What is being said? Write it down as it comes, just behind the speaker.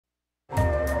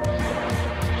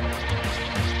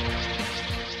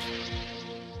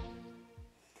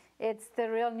It's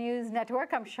the Real News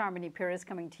Network. I'm Sharmini Perez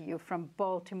coming to you from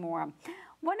Baltimore.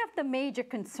 One of the major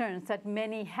concerns that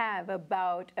many have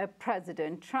about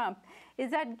President Trump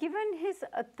is that given his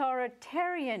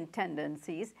authoritarian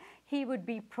tendencies, he would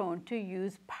be prone to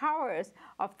use powers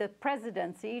of the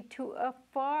presidency to a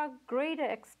far greater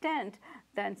extent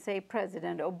than, say,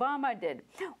 President Obama did.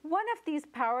 One of these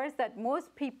powers that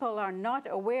most people are not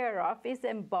aware of is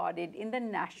embodied in the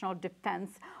National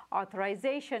Defense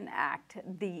Authorization Act,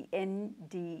 the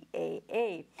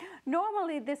NDAA.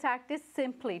 Normally, this act is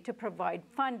simply to provide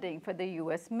funding for the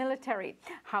U.S. military.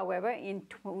 However, in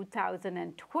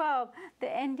 2012, the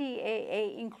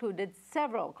NDAA included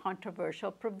several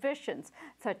controversial provisions,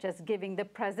 such as giving the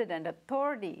president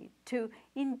authority to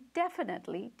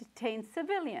indefinitely detain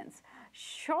civilians.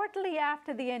 Shortly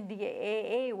after the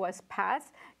NDAA was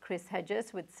passed, Chris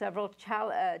Hedges, with several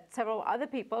other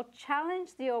people,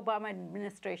 challenged the Obama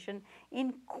administration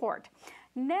in court.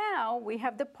 Now we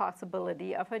have the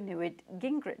possibility of a Newt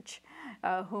Gingrich,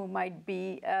 who might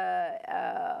be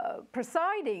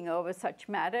presiding over such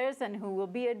matters and who will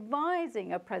be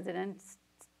advising President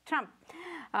Trump.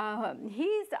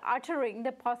 He's uttering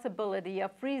the possibility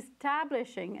of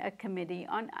reestablishing a committee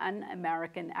on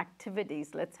un-American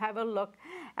activities. Let's have a look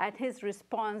at his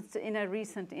response in a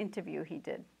recent interview he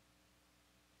did.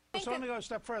 So let me go a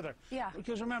step further. Yeah.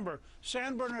 Because remember,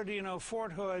 San Bernardino,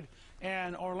 Fort Hood,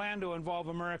 and Orlando involve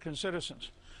American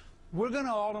citizens. We're going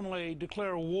to ultimately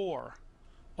declare war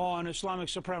on Islamic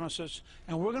supremacists,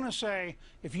 and we're going to say,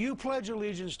 if you pledge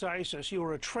allegiance to ISIS, you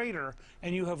are a traitor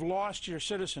and you have lost your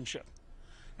citizenship.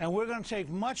 And we're going to take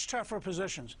much tougher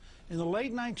positions. In the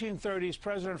late 1930s,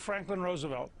 President Franklin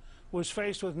Roosevelt was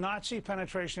faced with Nazi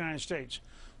penetration in the United States.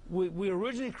 We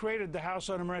originally created the House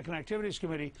Un-American Activities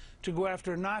Committee to go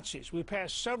after Nazis. We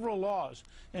passed several laws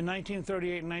in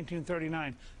 1938 and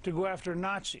 1939 to go after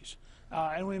Nazis,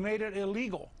 and we made it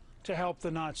illegal to help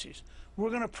the Nazis.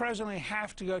 We're going to presently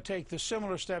have to go take the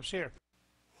similar steps here.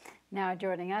 Now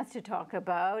joining us to talk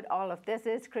about all of this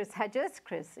is Chris Hedges.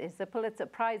 Chris is a Pulitzer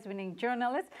Prize-winning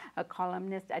journalist, a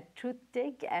columnist at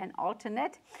Truthdig and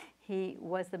Alternate. He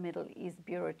was the Middle East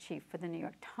bureau chief for the New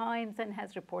York Times and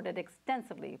has reported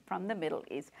extensively from the Middle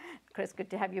East. Chris, good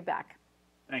to have you back.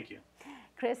 Thank you.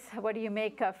 Chris, what do you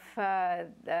make of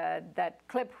that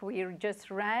clip we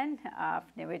just ran of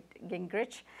Newt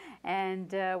Gingrich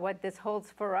and what this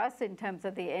holds for us in terms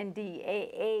of the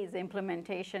NDAA's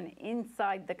implementation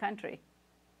inside the country?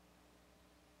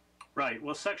 Right.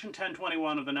 Well, Section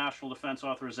 1021 of the National Defense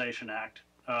Authorization Act,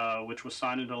 which was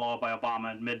signed into law by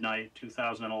Obama at midnight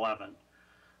 2011,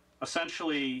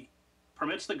 essentially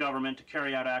permits the government to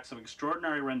carry out acts of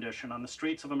extraordinary rendition on the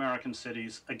streets of American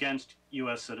cities against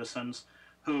U.S. citizens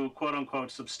who, quote-unquote,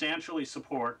 substantially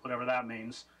support, whatever that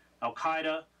means,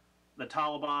 al-Qaeda, the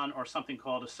Taliban, or something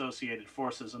called associated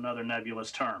forces, another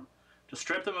nebulous term, to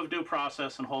strip them of due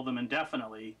process and hold them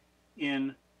indefinitely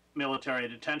in military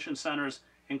detention centers,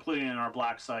 including in our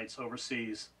black sites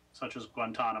overseas, such as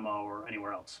Guantanamo or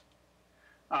anywhere else.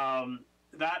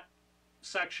 That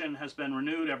section has been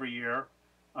renewed every year.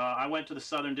 I went to the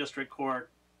Southern District Court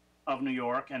of New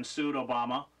York and sued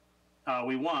Obama.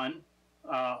 We won.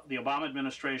 The Obama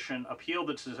administration appealed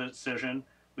the decision.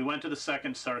 We went to the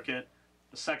Second Circuit.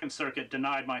 The Second Circuit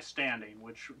denied my standing,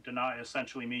 which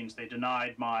essentially means they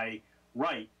denied my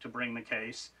right to bring the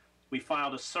case. We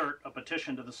filed a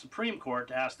petition to the Supreme Court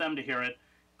to ask them to hear it,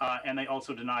 and they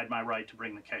also denied my right to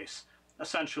bring the case,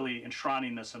 essentially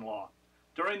enshrining this in law.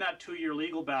 During that 2-year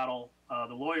legal battle,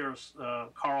 the lawyers,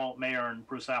 Carl Mayer and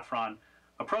Bruce Affron,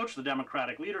 approached the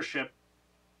Democratic leadership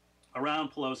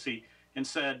around Pelosi and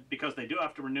said, because they do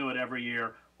have to renew it every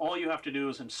year, all you have to do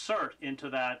is insert into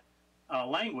that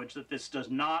language that this does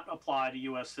not apply to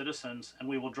U.S. citizens, and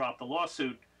we will drop the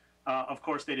lawsuit. Of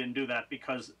course, they didn't do that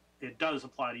because it does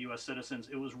apply to U.S. citizens.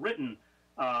 It was written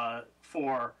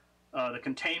for the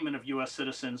containment of U.S.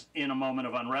 citizens in a moment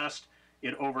of unrest.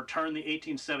 It overturned the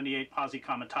 1878 Posse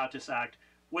Comitatus Act,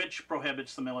 which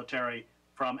prohibits the military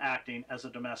from acting as a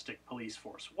domestic police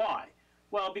force. Why?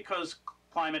 Well, because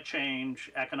climate change,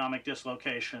 economic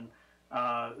dislocation,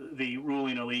 the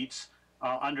ruling elites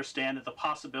understand that the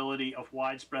possibility of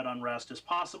widespread unrest is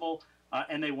possible,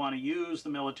 and they want to use the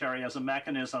military as a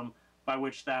mechanism by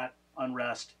which that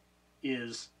unrest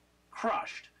is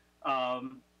crushed.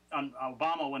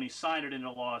 Obama, when he signed it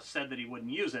into law, said that he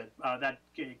wouldn't use it. That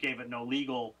gave it no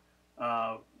legal,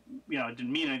 it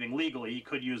didn't mean anything legally. He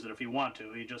could use it if he wanted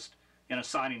to. He just, in a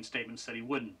signing statement, said he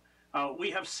wouldn't. We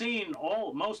have seen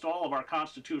most all of our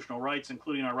constitutional rights,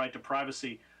 including our right to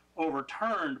privacy,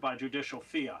 overturned by judicial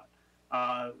fiat.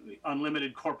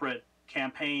 Unlimited corporate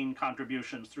campaign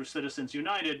contributions through Citizens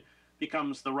United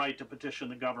becomes the right to petition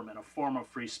the government, a form of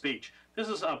free speech. This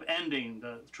is upending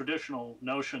the traditional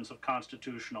notions of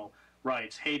constitutional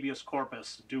rights. Habeas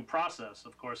corpus, due process,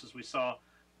 of course, as we saw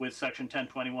with Section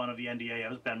 1021 of the NDA,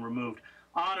 has been removed.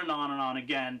 On and on and on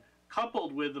again,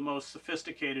 coupled with the most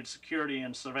sophisticated security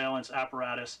and surveillance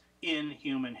apparatus in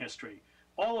human history.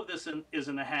 All of this is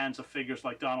in the hands of figures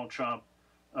like Donald Trump,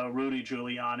 Rudy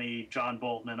Giuliani, John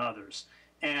Bolton, and others.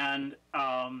 And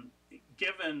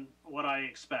given what I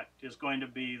expect is going to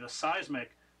be the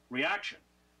seismic reaction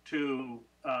to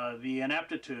the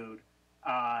ineptitude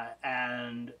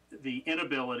and the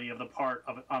inability on the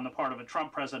part of a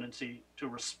Trump presidency to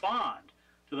respond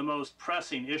to the most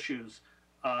pressing issues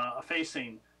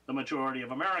facing the majority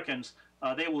of Americans,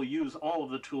 they will use all of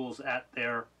the tools at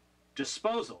their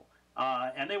disposal.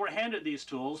 And they were handed these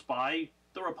tools by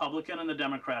the Republican and the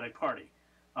Democratic Party.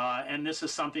 And this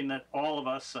is something that all of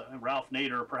us, Ralph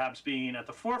Nader perhaps being at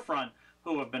the forefront,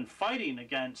 who have been fighting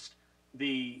against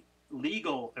the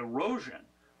legal erosion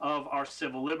of our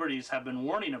civil liberties, have been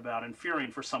warning about and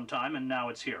fearing for some time, and now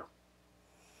it's here.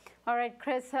 All right,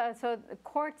 Chris, so the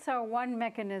courts are one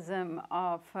mechanism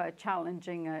of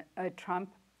challenging Trump,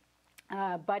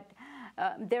 but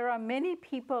there are many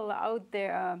people out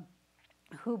there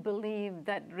who believe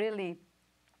that really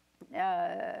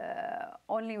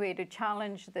only way to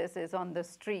challenge this is on the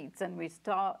streets, and we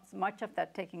saw much of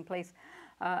that taking place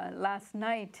last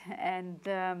night. And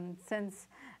since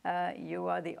you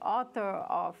are the author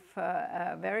of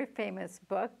a very famous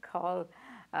book called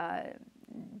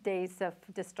Days of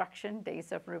Destruction,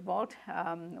 Days of Revolt,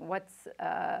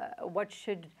 what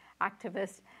should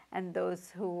activists and those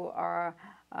who are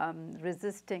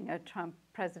resisting a Trump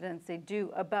presidency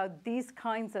do about these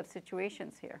kinds of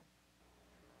situations here?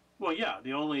 Well, yeah,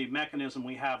 the only mechanism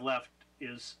we have left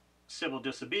is civil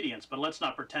disobedience, but let's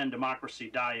not pretend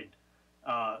democracy died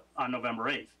on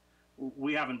November 8th.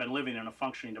 We haven't been living in a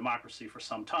functioning democracy for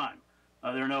some time.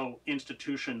 There are no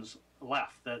institutions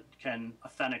left that can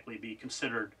authentically be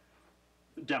considered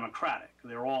democratic.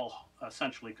 They're all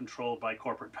essentially controlled by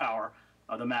corporate power,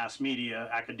 the mass media,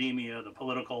 academia, the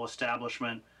political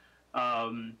establishment.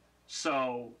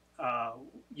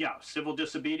 Yeah, civil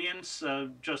disobedience,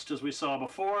 just as we saw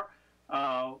before,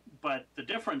 but the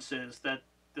difference is that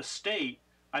the state,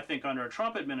 I think under a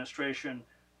Trump administration,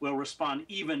 will respond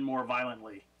even more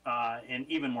violently and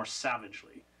even more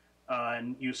savagely.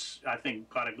 And you, I think,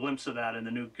 got a glimpse of that in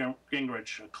the Newt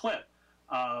Gingrich clip.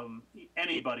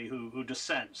 Anybody who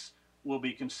dissents will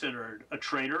be considered a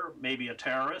traitor, maybe a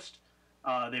terrorist.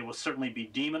 They will certainly be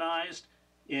demonized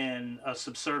in a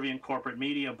subservient corporate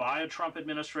media by a Trump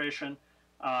administration.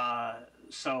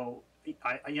 So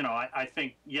I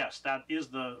think, yes, that is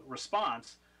the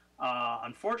response.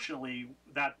 Unfortunately,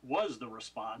 that was the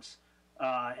response.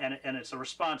 And it's a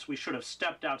response we should have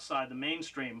stepped outside the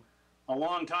mainstream a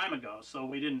long time ago, so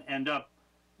we didn't end up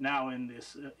now in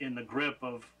the grip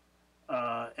of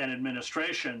an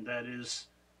administration that is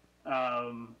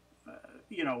going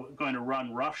to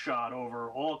run roughshod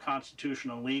over all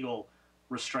constitutional and legal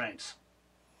restraints.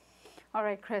 All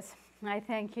right, Chris, I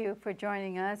thank you for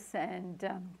joining us, and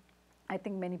I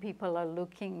think many people are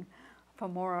looking for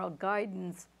moral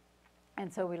guidance,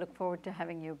 and so we look forward to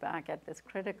having you back at this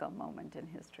critical moment in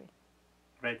history.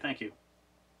 Great, thank you.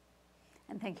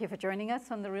 And thank you for joining us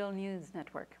on the Real News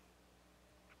Network.